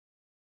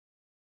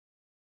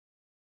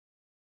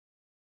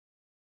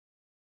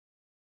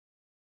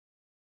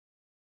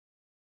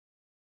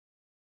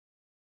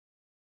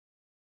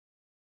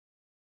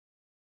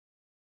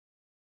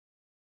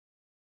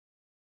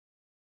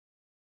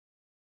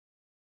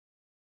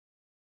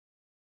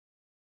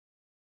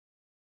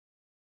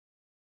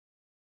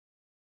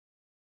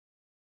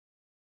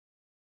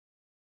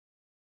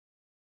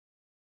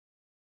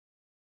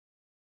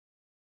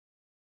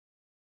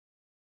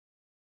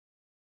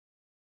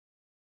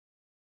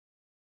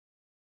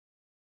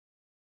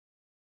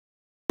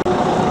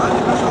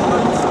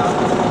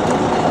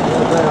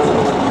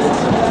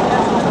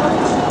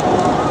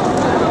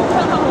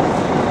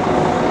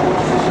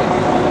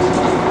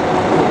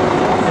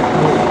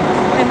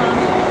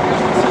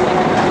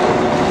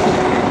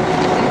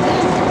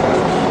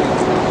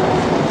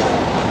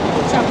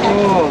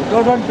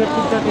don't get it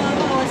that in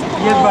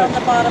earbud. On the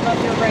bottom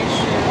of your right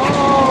shoe.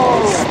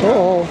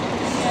 Oh.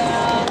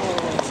 Yeah.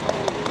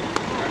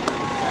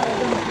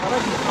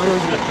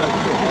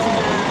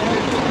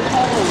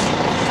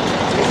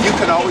 You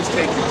can always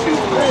take the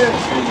toothbrush.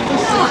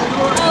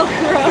 Oh,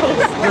 gross.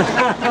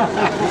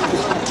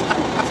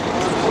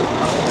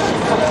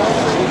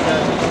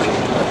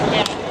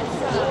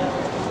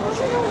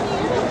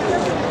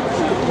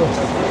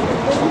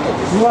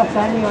 You are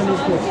standing on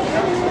this place.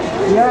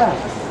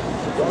 Yeah.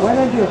 Why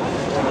don't you?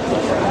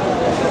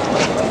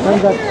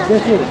 And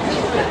that's it.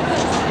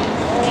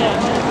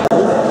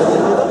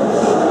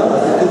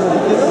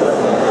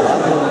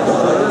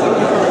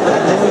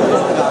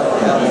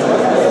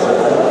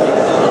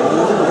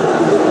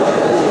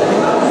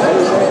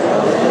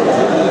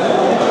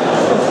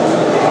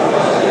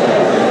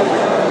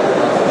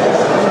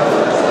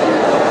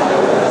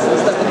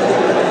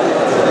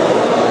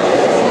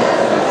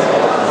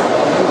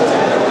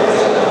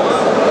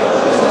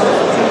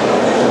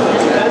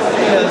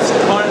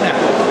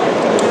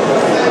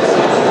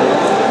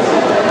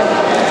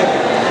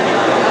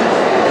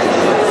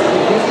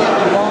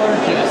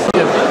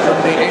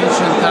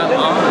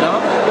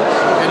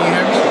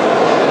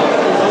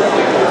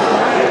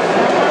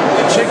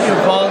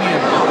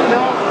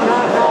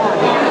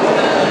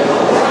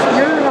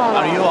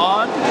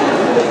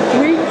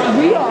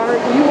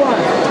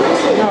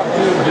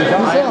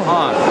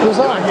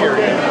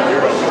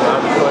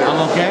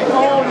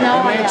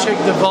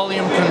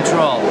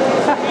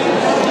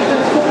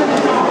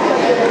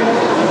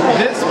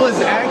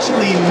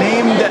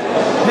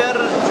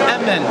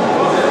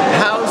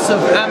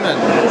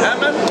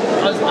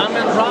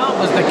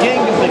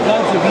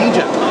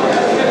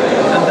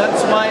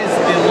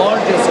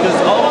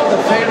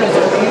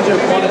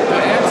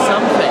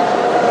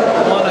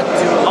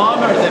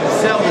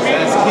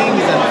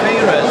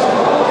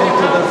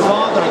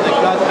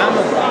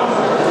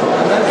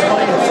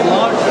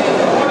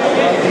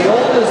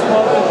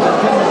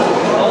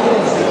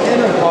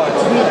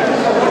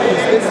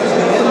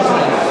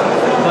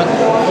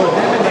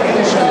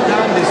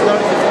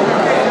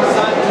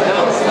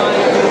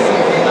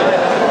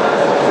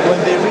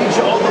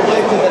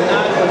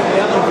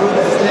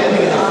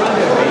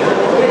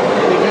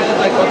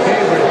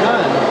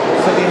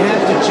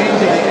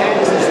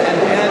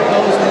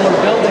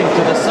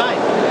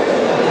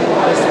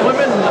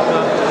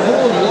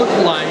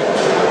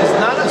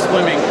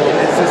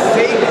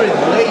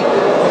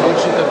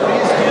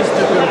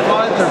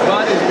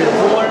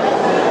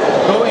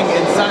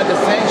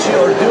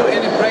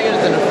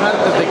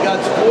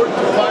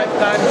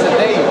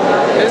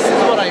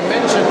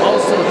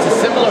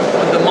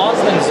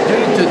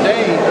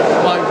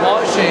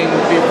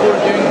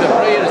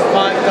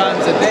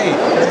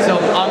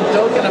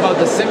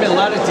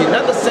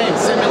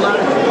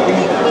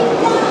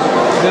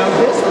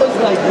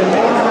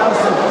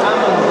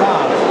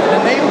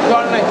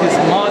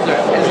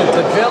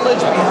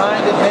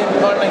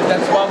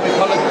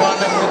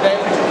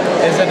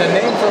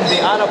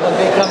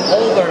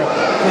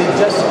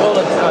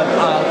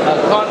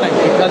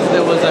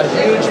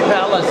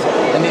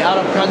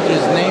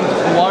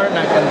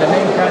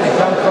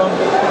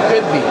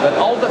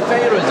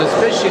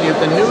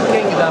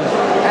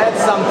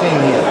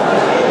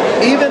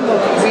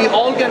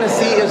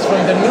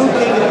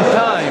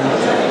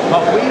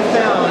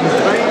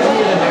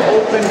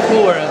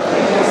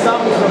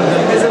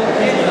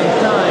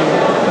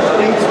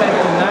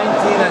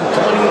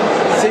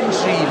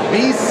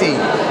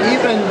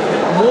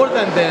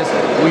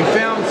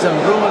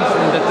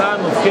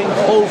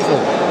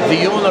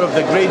 The owner of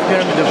the Great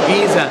Pyramid of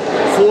Giza,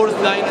 4th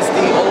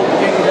dynasty, old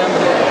kingdom,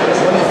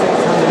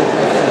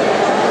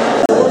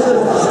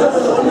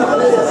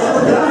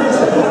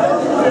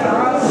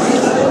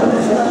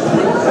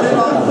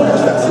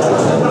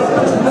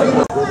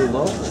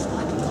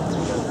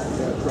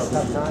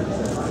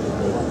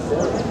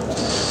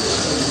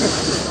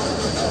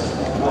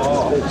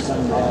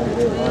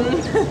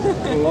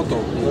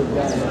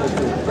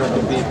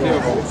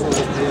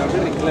 2600. They are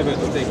very clever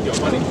to take your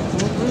money.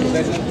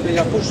 They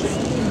are pushing.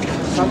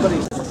 Somebody.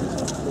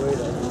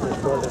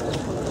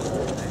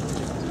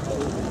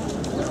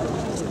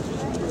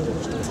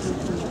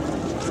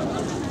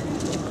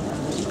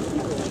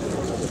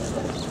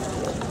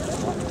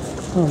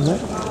 Oh,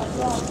 no.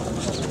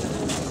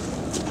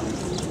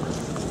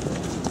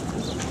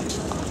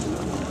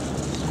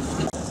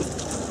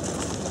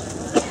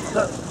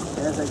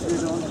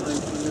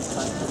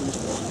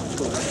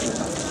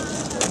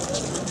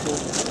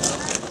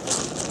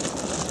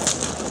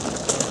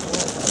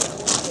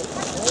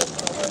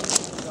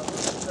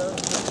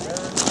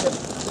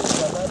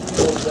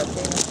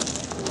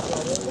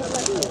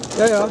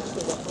 Yeah.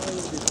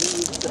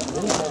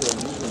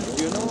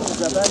 You know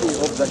the valley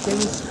of the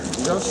kings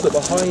just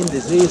behind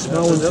these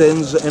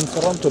mountains in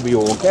front of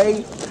you,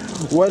 okay?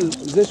 Well,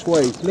 this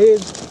way,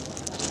 please.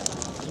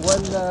 Well,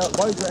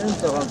 by the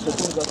entrance to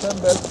the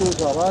temple, to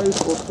the right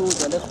or to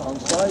the left hand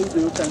side,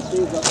 you can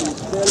see that we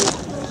still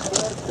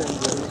certain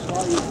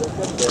inside the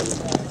temple.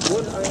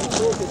 When I am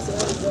talking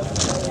about the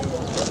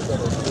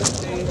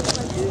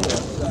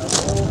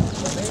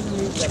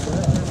mainly the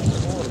British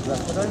or the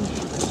French,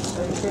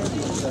 they came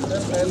in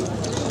the temple,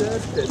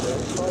 certain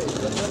inside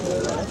the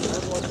temple, and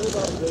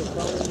whatever they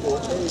found,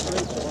 they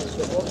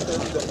transported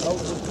the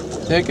houses.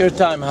 Take your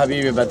time,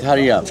 Habibi, but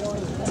hurry up.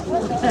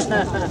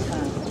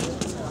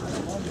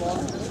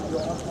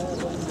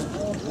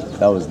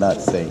 That was not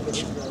safe.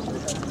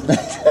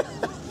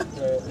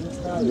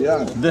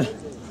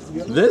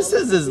 This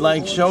is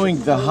like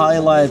showing the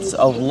highlights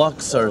of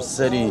Luxor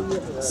city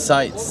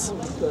sites.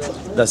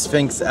 The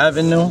Sphinx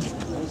Avenue,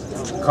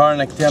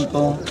 Karnak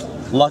Temple,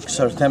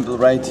 Luxor Temple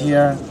right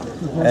here.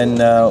 And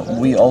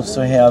we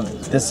also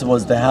have, this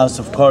was the house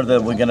of Kor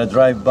that we're gonna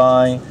drive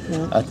by,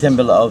 a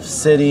Temple of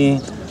City,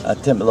 a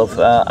Temple of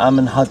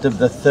Amenhotep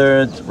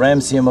III,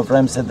 Ramesseum of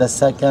Ramses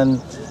II,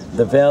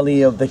 the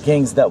Valley of the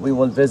Kings that we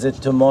will visit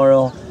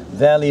tomorrow,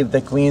 Valley of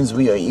the Queens.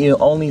 We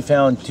only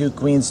found 2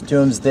 queens'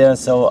 tombs there,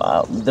 so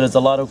there's a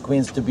lot of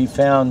queens to be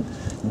found.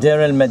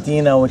 Deir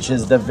el-Medina, which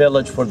is the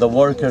village for the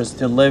workers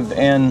to live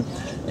in,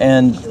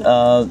 and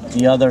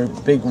the other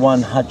big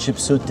one,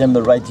 Hatshepsut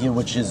Temple right here,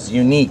 which is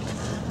unique.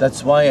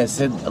 That's why I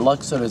said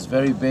Luxor is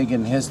very big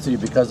in history,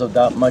 because of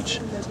that much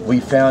we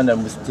found,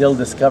 and we're still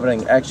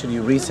discovering. Actually,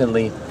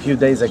 recently, a few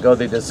days ago,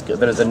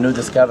 there's a new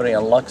discovery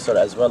in Luxor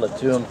as well, a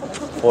tomb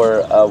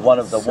for one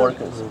of the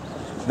workers.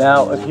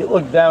 Now, if you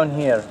look down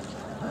here,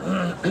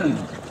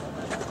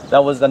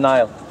 that was the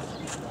Nile.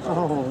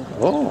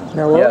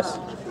 Oh. Yes.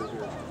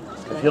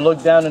 If you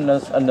look down in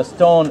the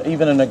stone,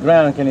 even in the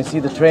ground, can you see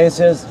the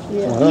traces?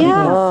 Yeah. You can see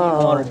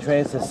water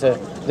traces. So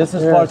this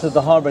is part of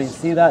the harbor. You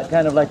see that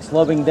kind of like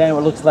sloping down?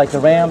 It looks like a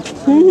ramp.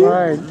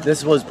 Right.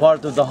 This was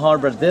part of the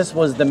harbor. This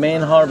was the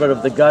main harbor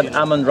of the god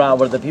Amon-Ra,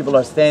 where the people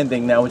are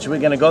standing now, which we're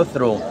going to go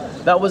through.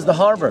 That was the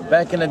harbor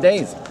back in the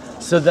days.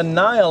 So the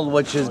Nile,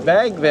 which is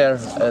back there,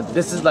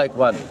 this is like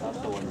what?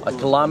 A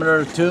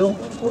kilometer or 2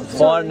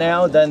 far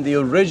now than the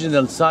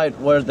original site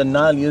where the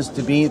Nile used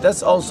to be.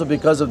 That's also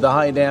because of the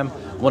high dam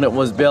when it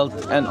was built,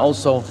 and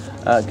also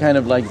kind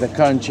of like the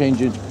current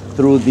changing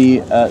through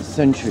the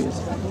centuries.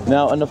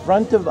 Now in the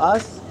front of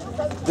us,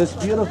 this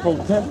beautiful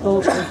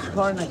temple is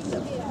Karnak.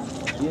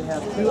 You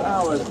have 2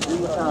 hours,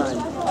 3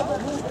 times.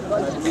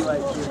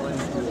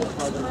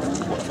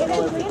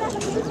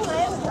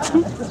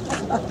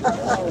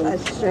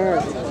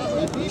 Sure.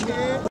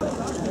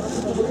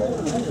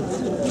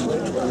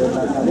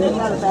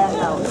 Not a bad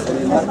house.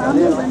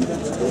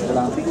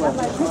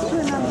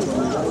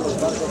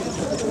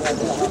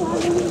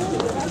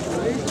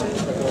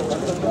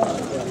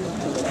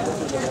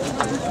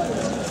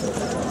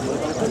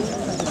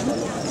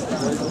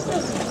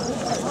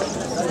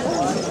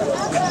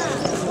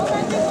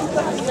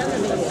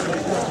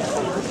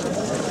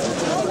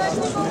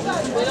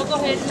 ¿Puedo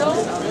cogerlo?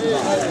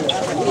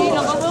 Sí,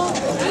 lo cojo.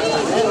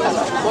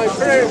 My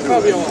friend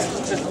Caviar.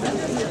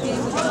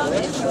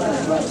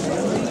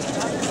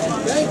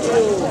 Thank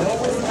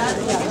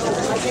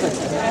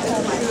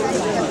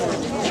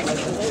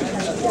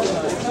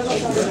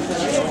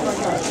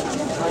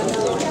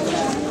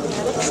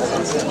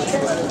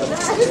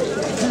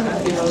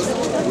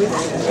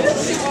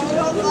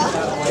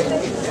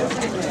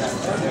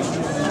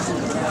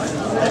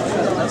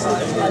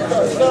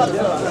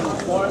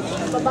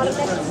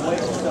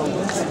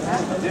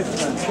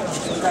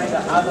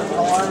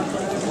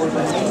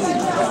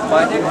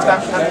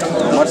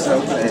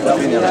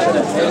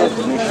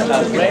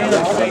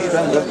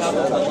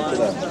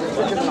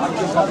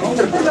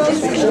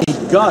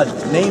God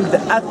named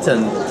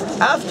Aten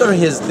after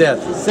his death,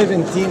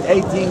 17,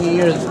 18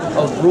 years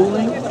of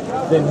ruling,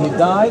 then he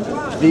died,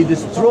 they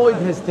destroyed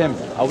his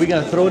temple. Are we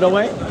going to throw it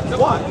away?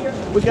 Why?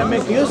 We can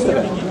make use of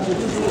it.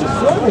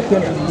 Destroy the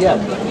temple, yes,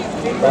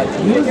 but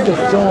use the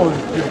stone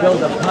to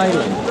build a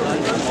pylon,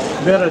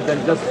 better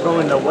than just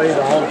throwing away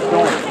the whole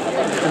stone.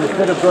 And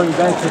instead of going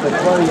back to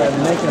Victoria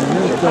and making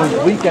new stones,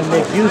 we can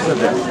make use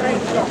of it.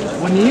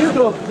 When you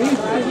go precinct,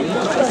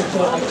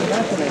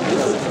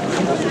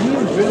 you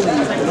really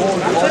ignore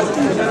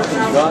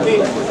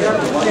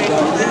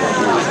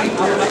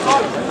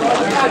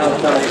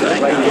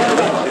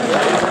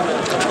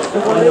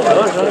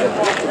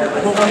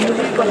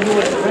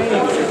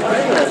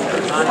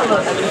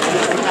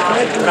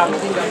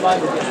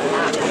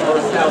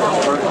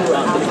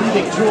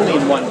believing truly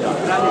in one God.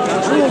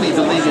 Truly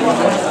believing in one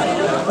God.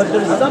 But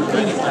there's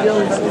something still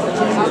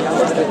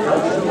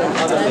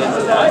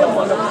I don't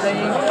want to say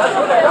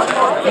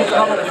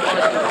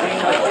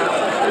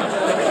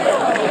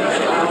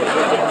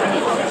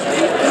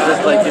it's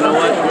just like, you know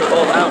what, we're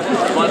all out.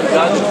 There's one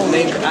God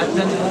named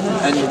Aten,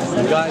 and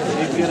guys,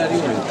 if you're not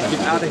even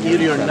get out of here,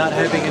 you're not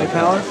having any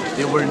power.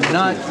 They were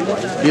not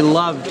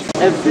beloved.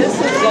 If this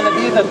is going to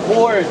be the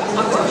court,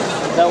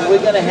 then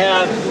we're going to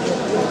have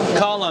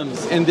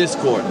columns in this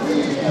court.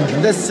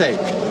 Let's say,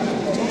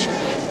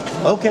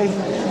 okay,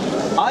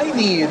 I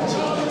need,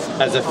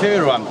 as a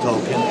pharaoh I'm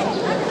talking,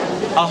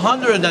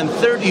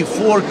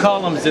 134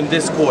 columns in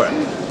this court.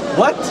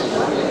 What?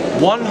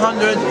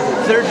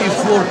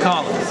 134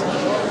 columns.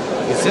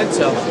 You said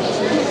so.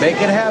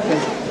 Make it happen.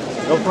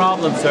 No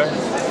problem, sir.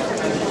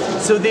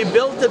 So they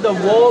built the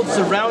wall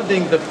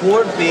surrounding the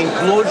court, the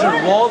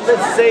enclosure wall,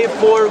 let's say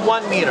for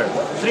 1 meter,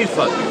 3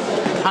 foot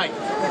height.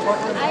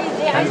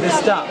 And they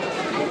stopped.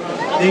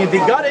 They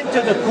got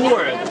into the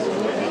court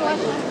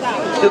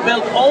to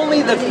build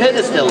only the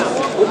pedestals.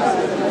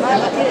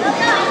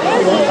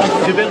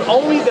 To build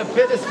only the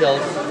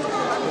pedestals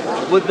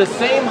with the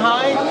same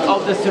height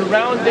of the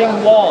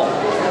surrounding wall.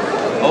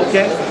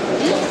 Okay?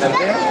 And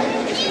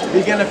then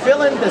you're gonna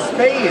fill in the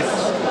space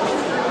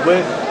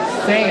with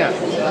sand.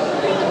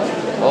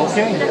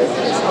 Okay?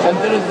 And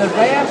there is the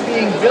ramp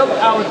being built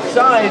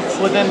outside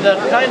within the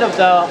kind of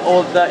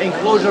the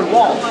enclosure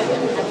wall.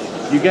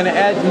 You're gonna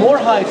add more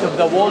height of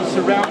the wall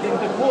surrounding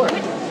the court.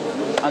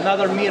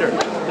 Another meter,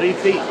 3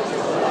 feet.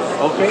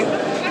 Okay?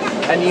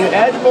 And you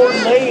add more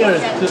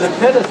layers to the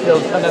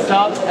pedestals on the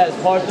top as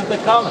part of the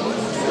column.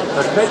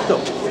 Perfecto.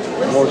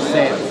 More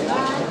sand.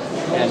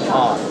 And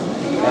on.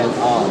 And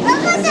on.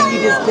 And then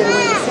you just get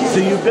away with sand. So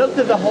you built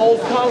the whole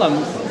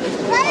column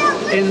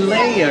in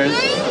layers,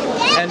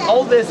 and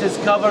all this is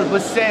covered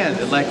with sand.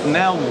 Like,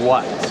 now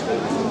what?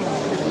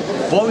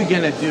 What are we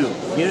gonna do?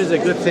 Here's a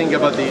good thing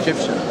about the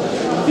Egyptians.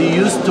 They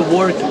used to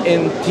work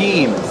in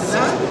teams,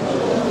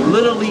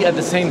 literally at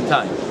the same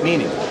time.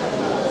 Meaning,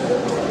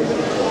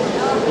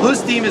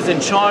 whose team is in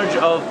charge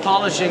of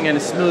polishing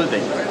and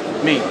smoothing?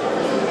 Me.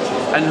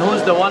 And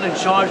who's the one in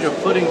charge of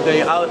putting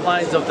the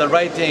outlines of the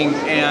writing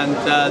and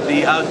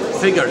the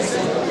figures?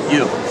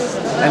 You.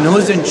 And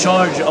who's in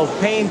charge of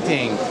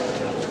painting?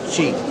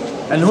 She.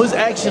 And who's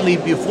actually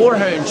before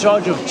her in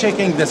charge of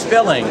checking the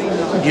spelling?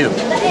 You.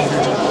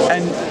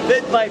 And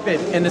bit by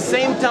bit, in the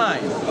same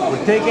time,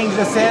 we're taking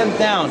the sand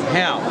down.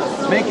 How?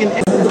 Making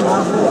it.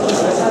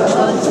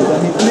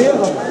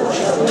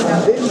 In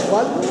dem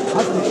Fall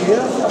hatte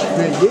er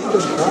für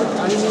jeden Tag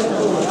eine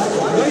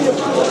neue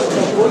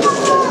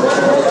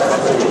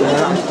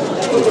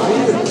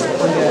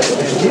und er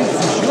hielt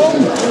sich jung.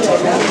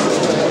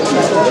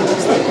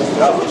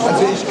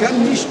 Also ich kann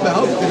nicht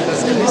behaupten,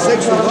 dass er bis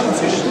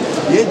 96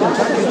 jeden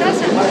Tag etwas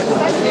gemacht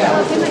hat.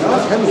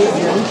 Das kann ich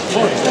mir nicht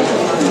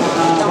vorstellen.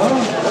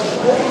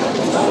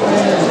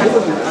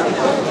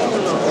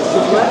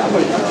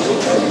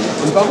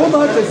 Und warum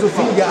hat er so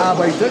viel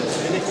gearbeitet?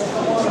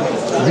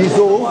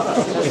 Wieso?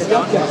 Es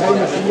gab ja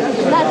keine Skier.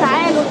 لا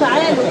تعالوا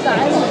تعالوا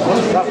تعالوا.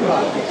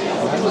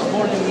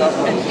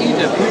 In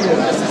Egypt,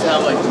 this is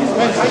how I teach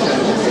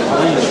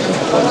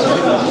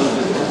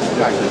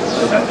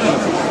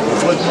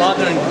with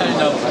modern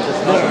kind of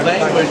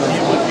language,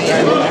 you would be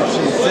an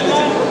Egyptian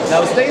citizen.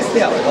 Now stay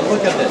still. But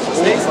look at this.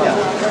 Stay still.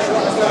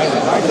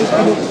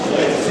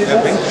 Der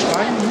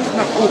Denkstein muss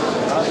nach oben.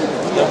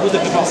 Da wurde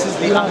gewachsen,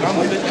 die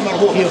Rahmen wird immer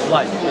hoch. Key of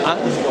life.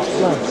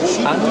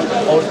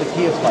 Or the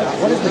key of life.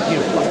 What is the key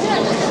of life?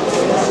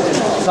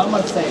 Some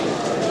are saying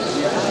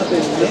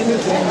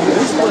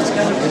this was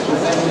kind of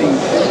representing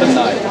the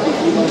Nile.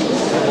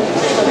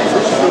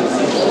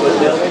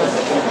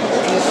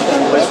 East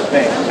and West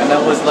Bank. And I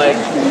was like,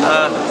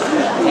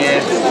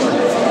 yeah.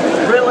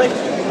 Really?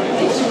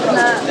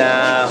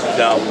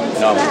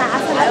 No.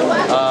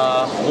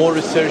 More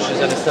researchers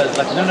and studies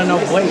like, no,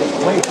 wait.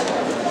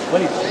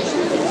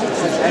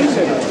 This is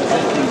actually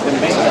representing the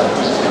male.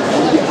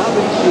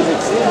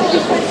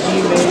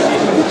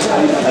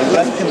 And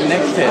that's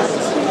connected.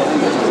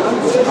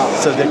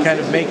 So they're kind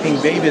of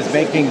making babies,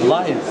 making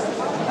lives.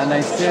 And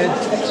I said,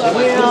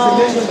 well,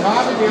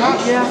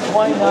 yeah,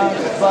 why not?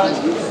 But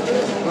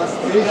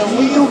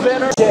we do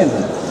better. Chin.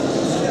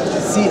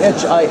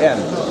 C-H-I-N.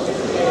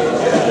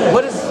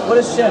 What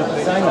is Shem?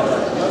 Simon.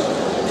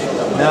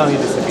 Now he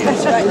disappeared.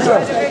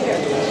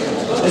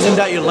 Isn't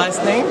that your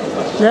last name?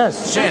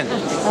 Yes. Shin.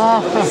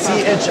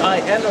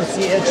 C-H-I-N or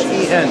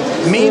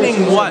C-H-E-N.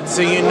 Meaning what?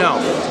 So you know.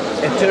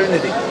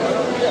 Eternity.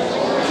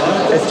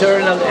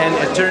 Eternal and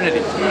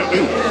eternity.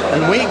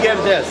 And we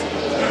give this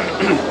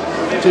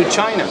to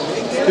China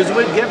because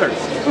we're givers.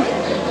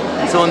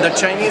 So in the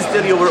Chinese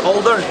till you were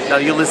older, are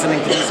you listening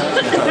to me?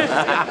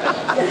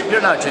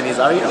 You're not Chinese,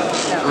 are you?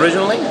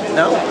 Originally?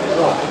 No?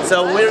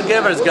 So we're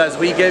givers, guys.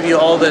 We gave you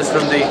all this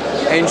from the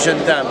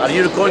ancient time. Are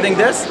you recording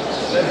this?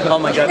 Oh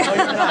my God. No,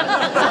 you're not.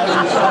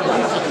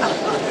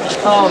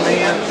 Oh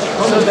man.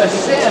 So the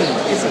shin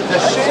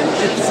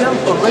itself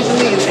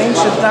originally in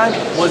ancient time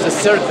was a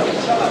circle.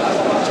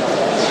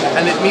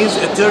 And it means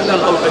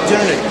eternal or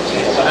eternity.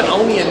 And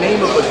only a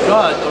name of a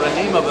god or a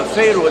name of a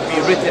pharaoh would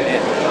be written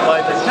in.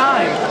 By the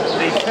time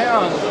they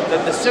found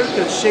that the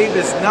circle shape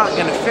is not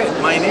going to fit,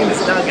 my name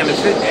is not going to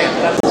fit in.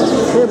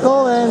 Keep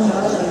going.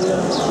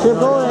 Keep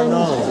going.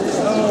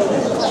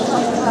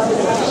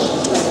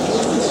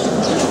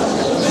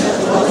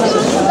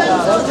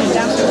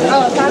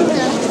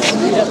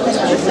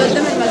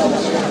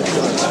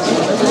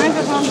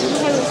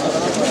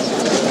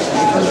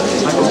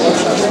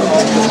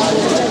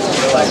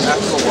 Like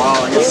after a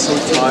while, I get so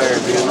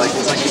tired, dude. Like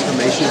it's like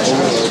information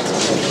overload.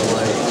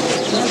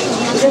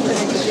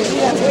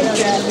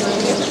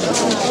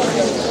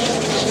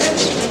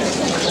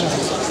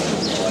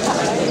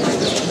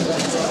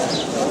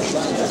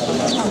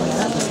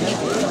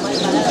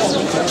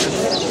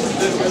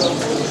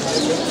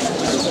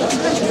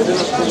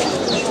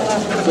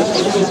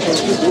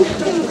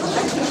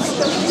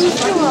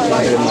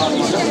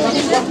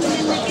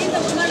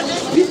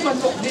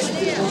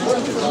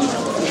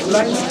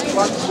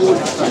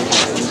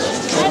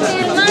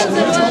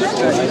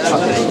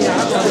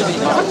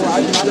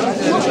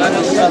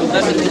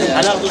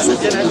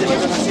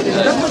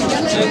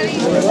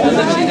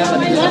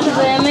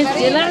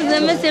 لحظة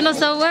ميسي أنا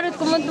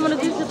صورتكم وأنتم ما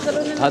رضيتوا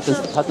تدخلون.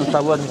 هات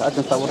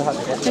نصورها.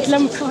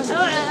 تتلم.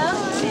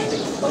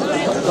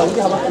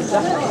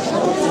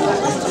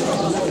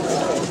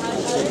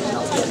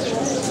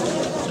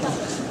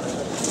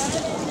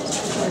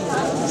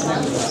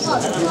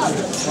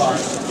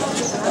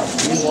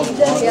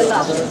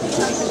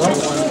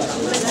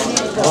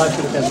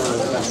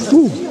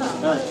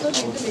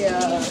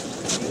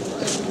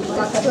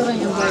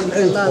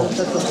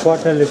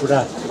 Quarterly కూడా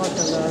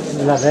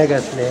La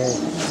Vegas le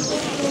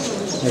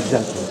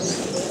exactly.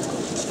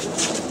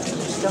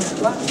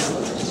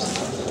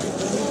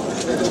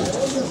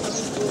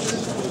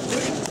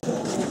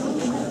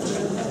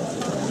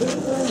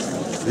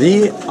 The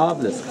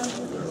obelisk.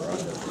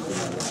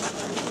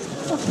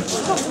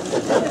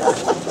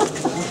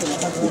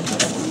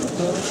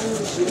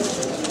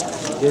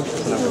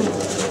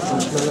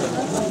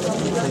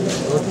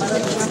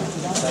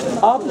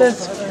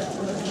 Obelisk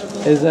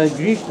is a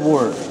Greek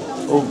word,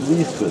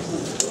 obliscus,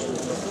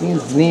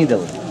 means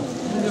needle.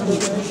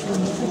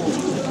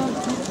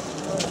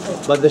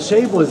 But the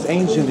shape was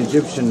ancient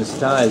Egyptian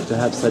style to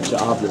have such an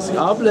obelisk.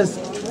 Obelisk,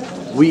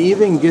 we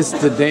even guess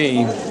today,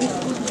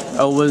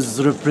 was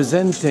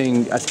representing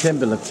a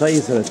temple, a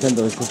place or a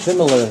temple. It's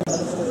similar.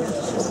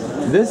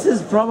 This is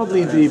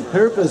probably the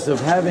purpose of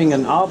having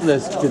an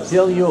obelisk to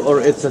tell you, or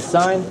it's a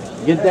sign.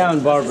 Get down,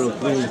 Barbara,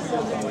 please.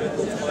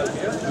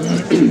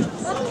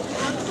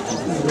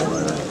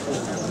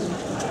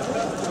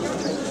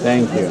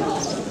 Thank you.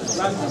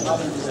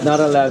 Not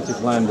allowed to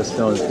climb the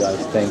stones,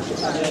 guys. Thank you.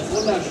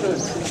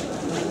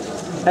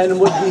 And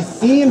would be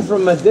seen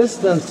from a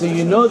distance, so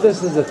you know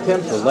this is a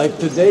temple. Like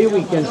today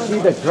we can see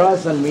the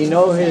cross and we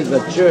know here's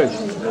a church,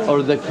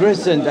 or the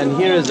crescent, and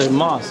here is a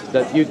mosque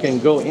that you can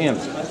go in.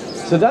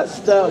 So that's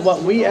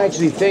what we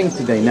actually think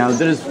today. Now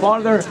there is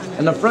farther,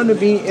 and in front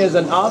of me is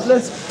an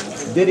obelisk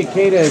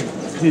dedicated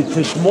to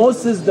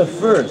Thutmose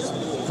I,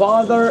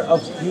 father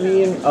of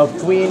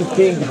Queen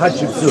King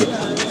Hatshepsut.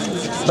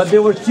 But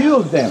there were two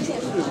of them,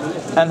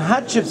 and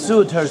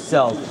Hatshepsut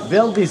herself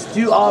built these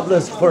two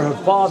obelisks for her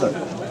father,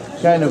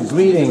 kind of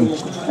greeting,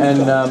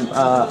 and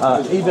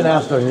even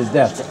after his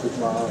death.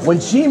 When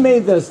she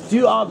made those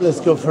two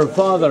obelisks of her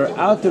father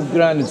out of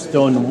granite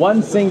stone,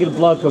 one single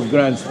block of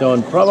granite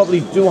stone,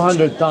 probably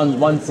 200 tons,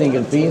 one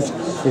single piece,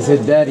 he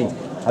said, "Daddy,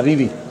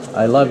 Habibi,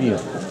 I love you,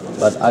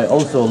 but I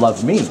also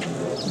love me.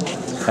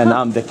 And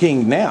I'm the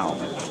king now,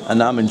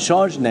 and I'm in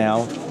charge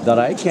now that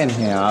I can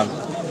have."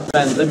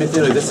 And let me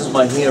tell you, this is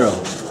my hero.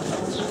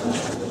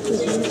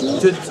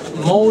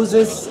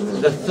 Moses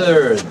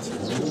III.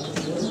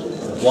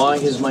 Why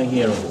he's my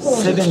hero?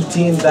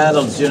 17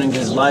 battles during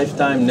his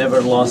lifetime,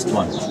 never lost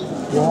one.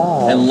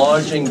 Wow.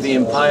 Enlarging the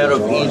empire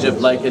of Egypt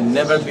like it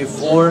never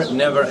before,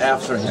 never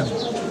after him.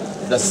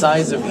 The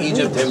size of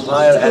Egypt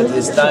empire at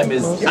his time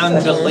is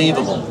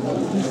unbelievable.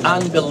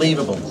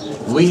 Unbelievable.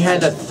 We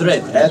had a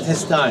threat at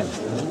his time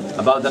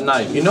about the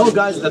Nile. You know,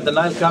 guys, that the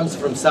Nile comes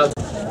from south.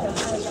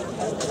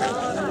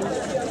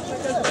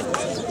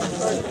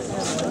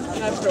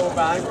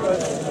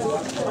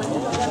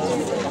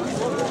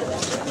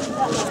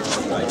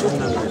 I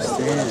don't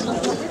understand.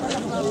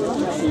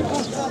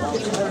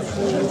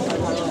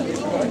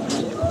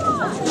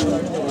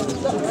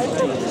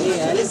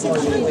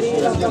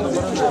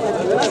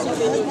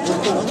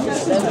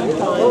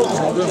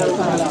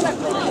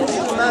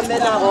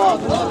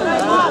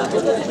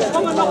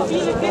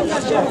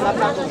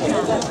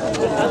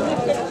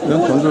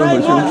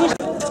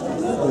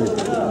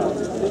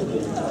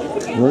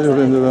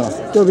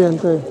右边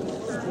对。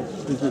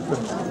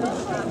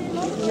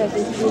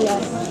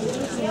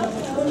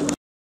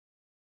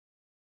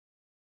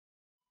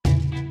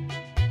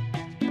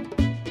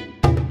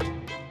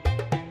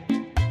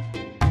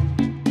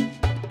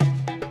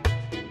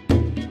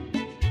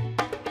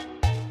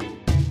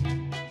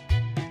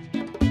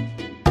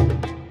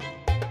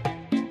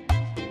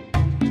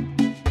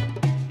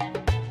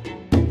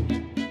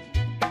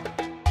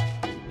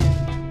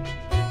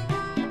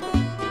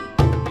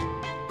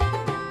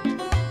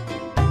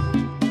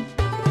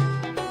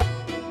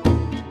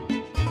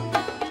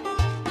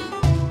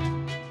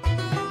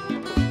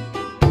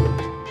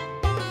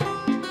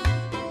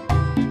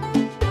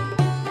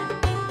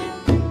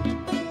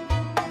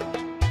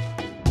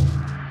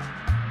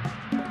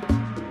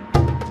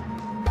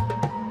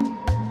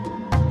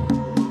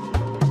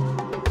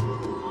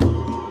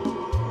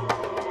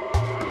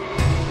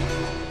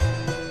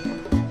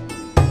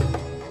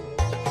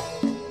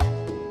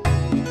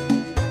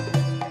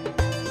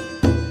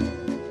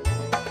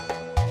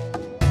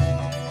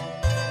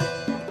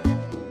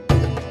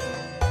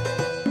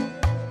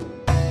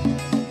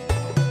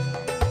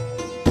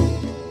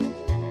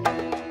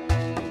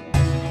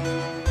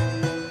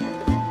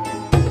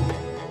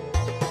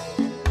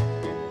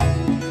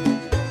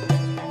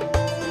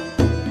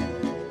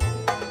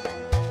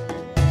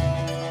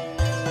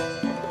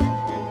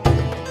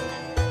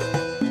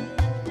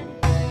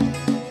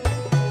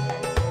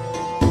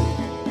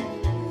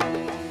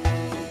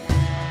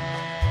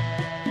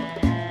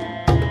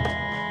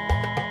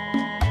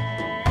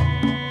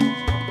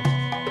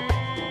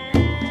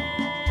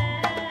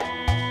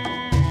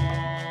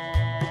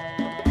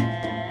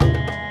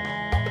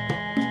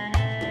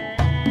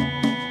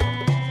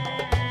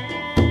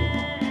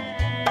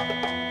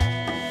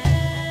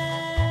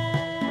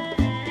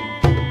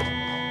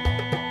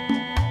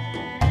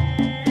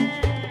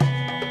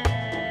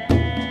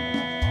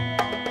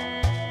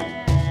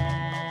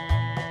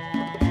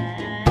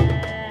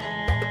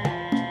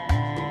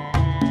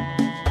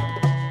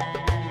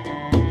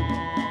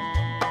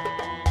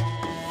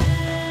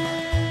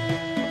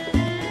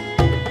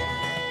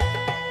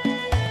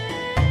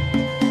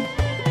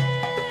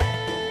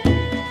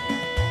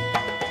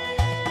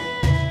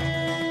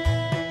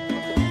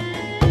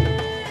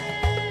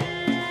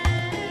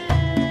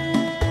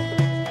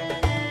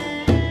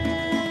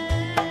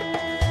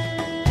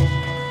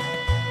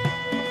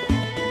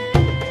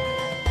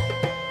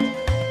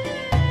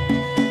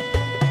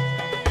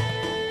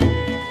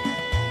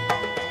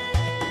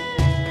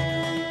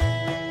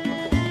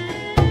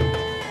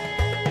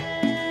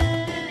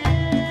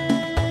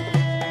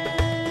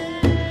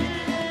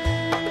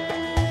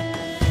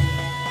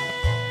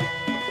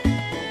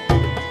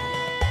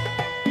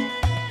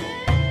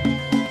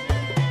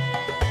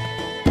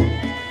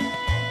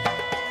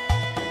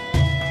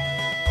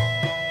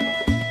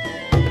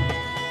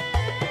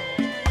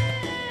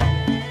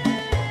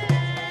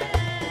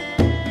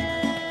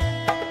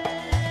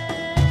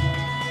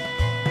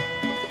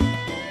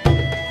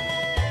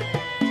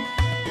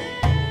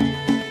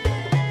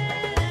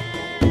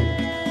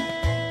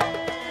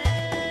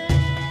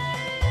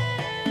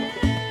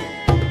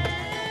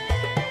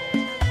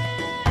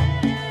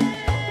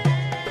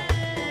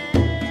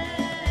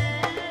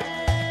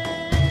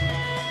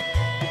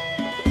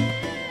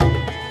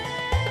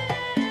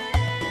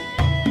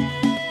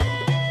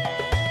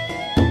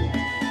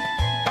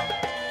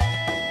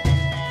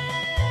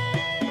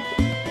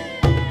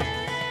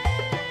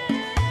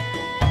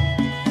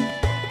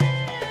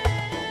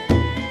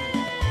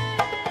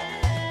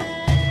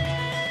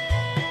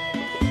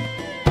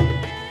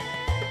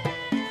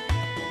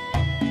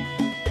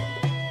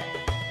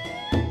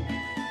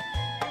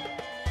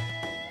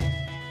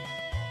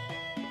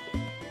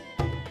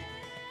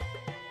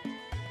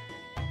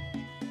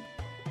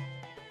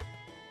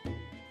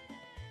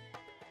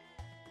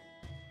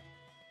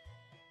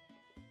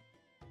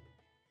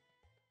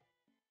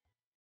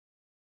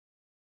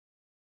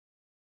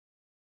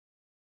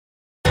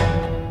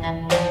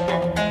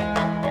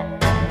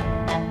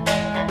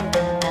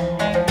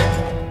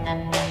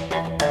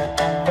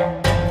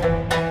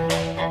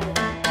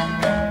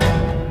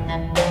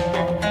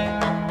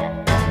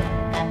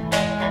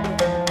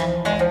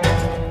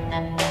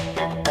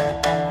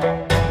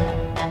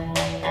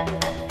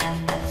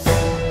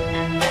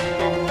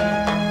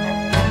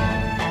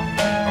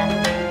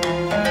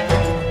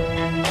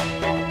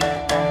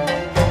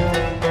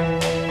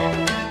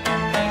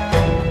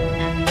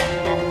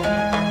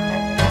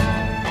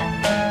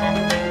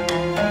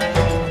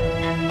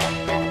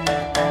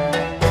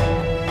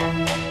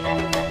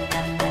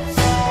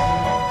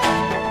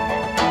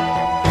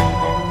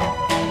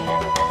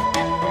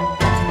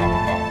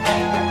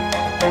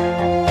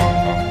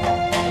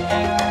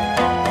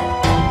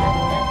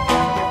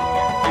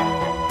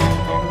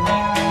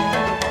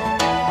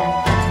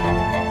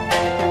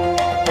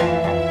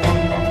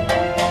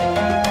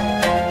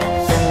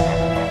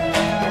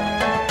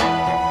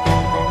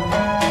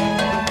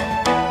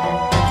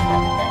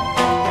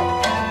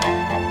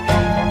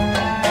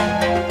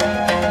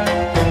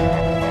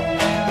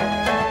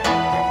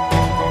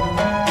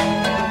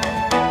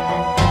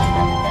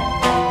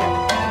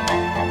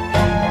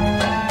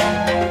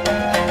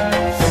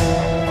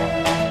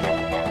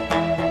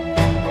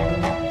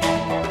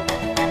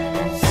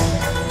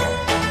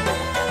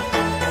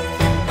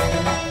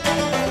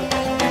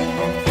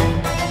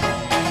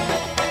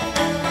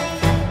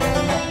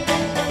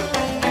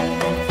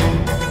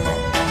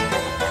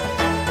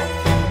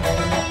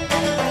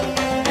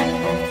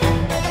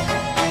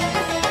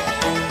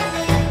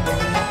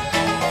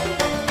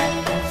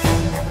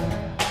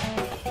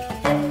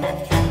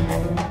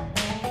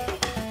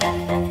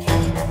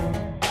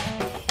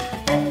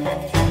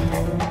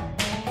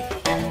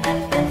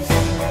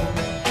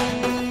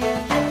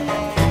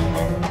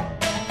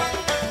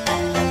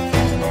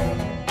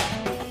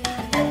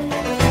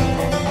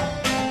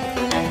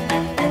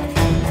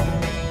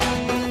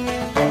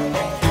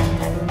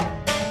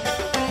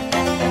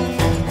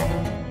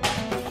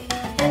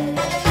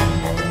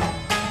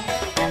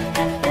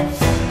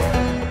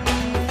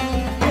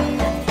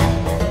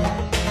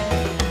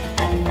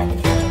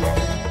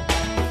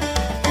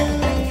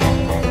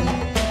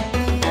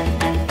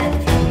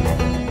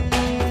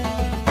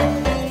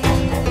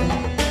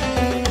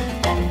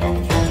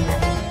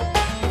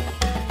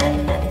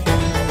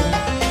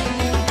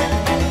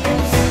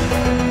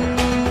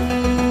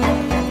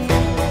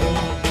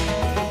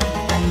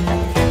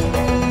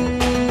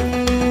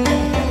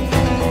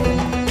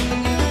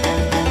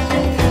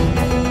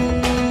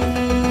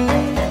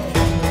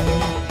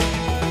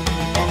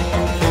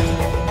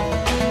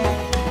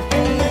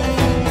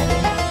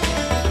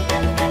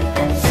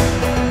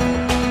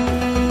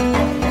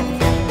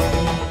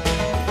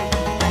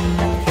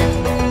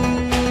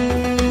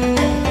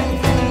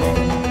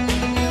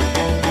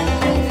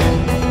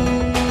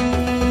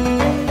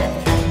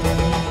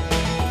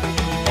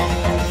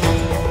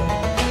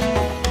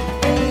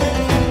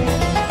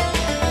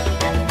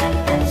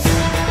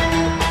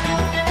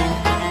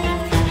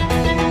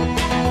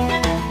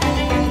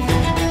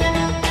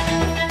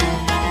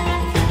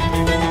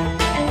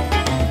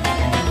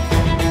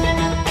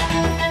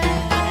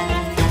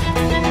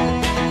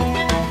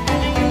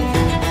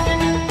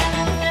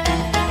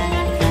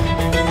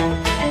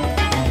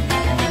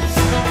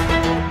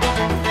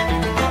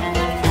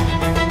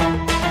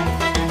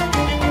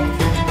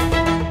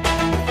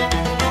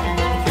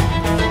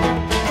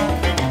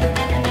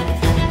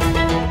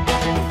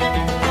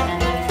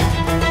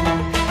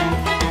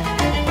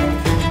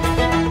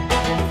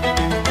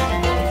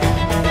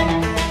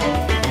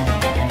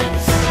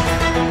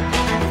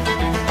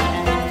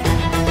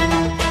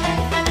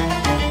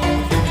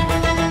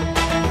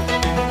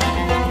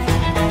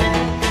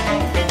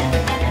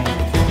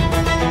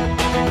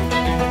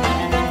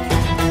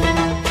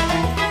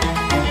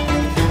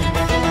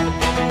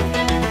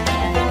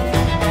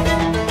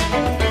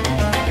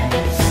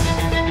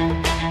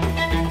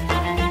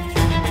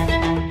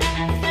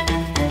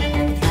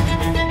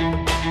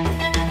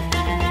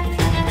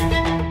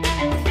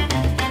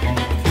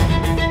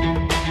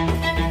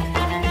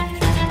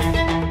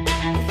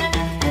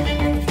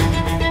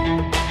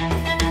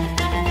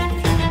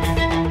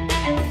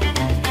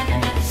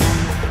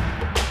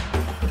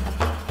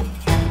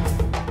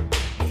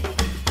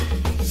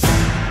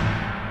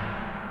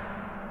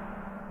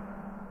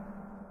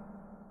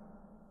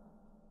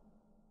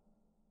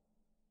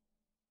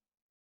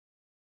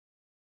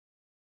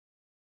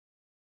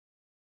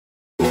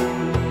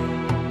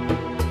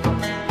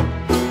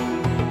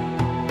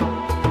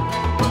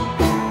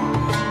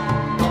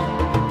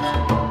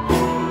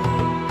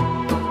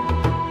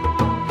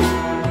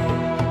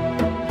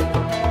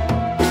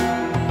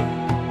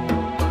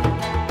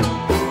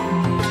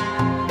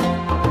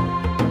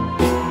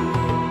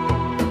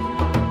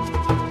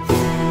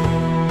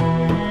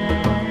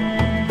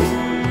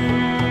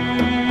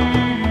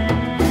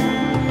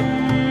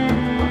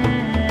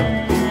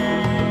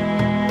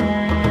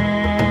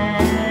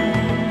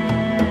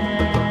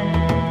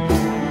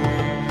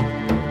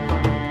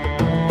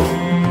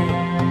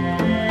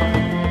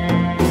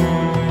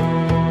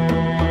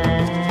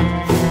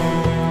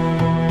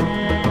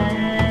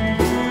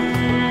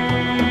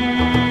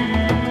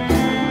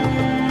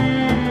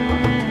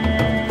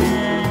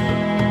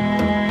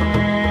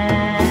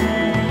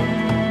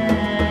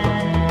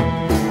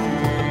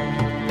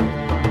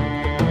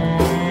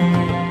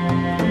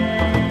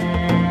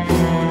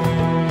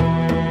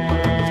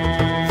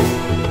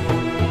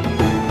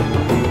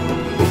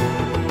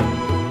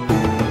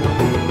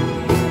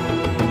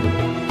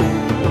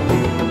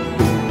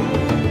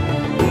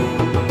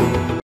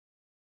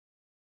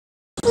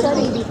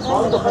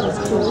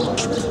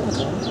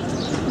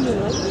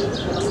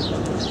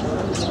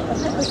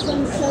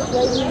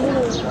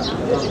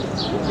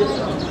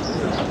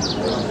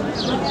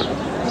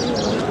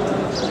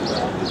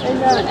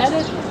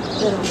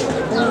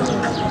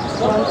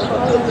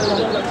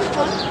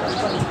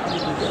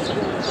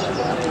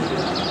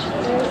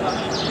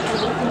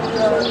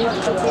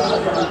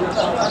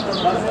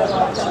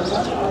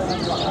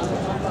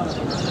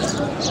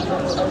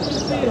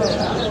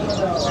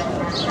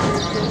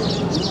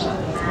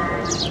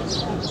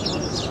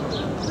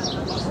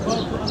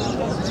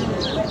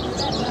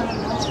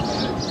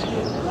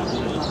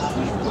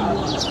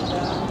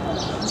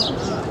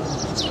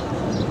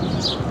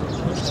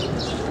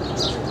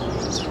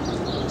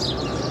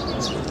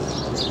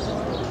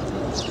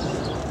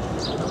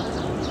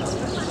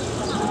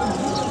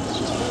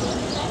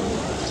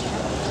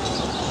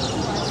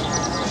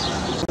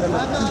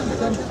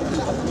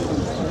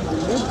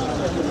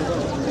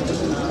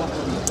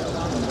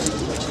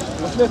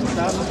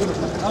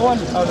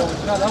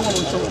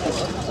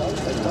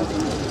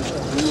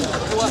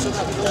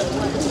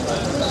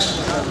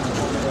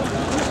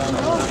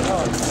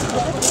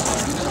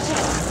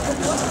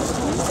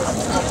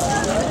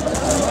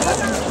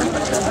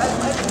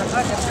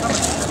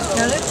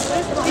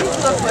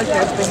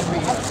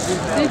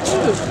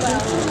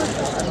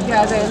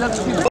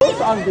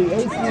Those are the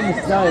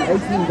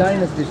 18th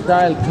dynasty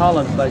style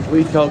columns like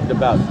we talked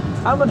about.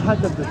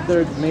 Amenhotep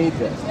III made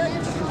this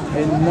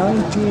in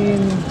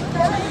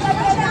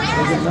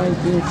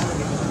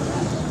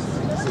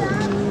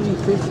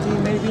 1950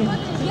 maybe?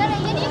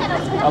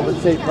 I would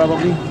say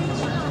probably.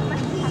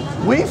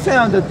 We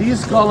found that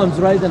these columns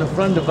right in the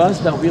front of us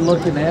that we're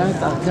looking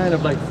at are kind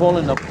of like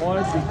falling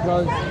apart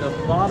because the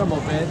bottom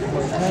of it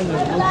was kind of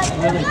looks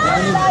really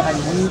damaged, and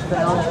we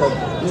found that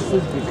this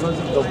is because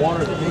of the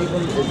water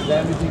table is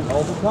damaging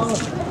all the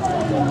columns.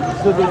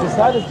 So they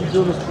decided to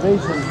do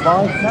restoration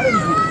by cutting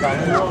these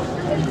columns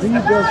and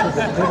rebuild the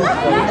pedestal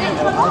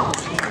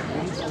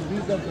and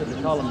rebuild the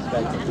columns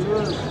back.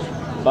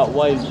 But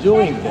while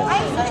doing this,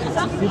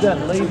 see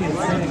that lady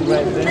sitting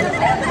right there?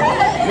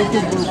 Look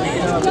at where we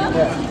found the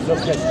cat.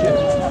 Look at ship.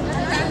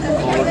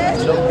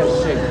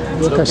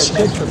 Look at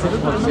ship.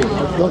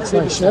 Looks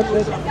like ship.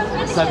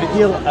 Ça veut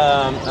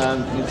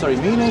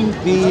dire, meaning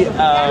the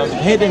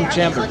hidden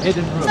chamber,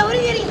 hidden room.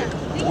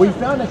 We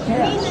found a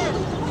cat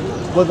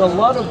with a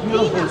lot of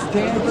beautiful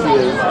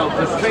statues of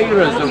the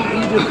pharaohs of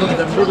Egypt from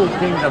the Middle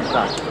Kingdom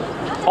time.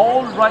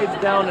 All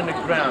right down in the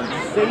ground. You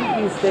save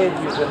these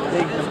statues and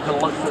take them to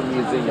Luxor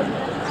Museum.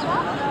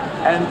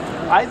 And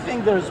I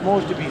think there's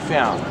more to be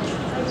found.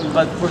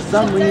 But for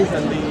some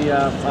reason,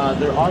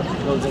 their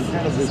articles and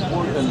kind of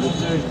report and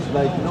research,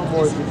 like no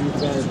more to be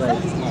found.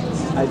 Like,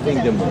 I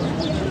think there more.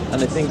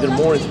 And I think there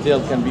more still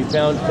can be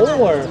found.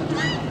 Or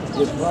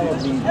there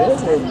probably were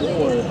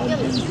more and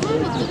been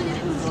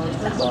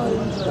searched by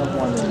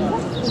someone.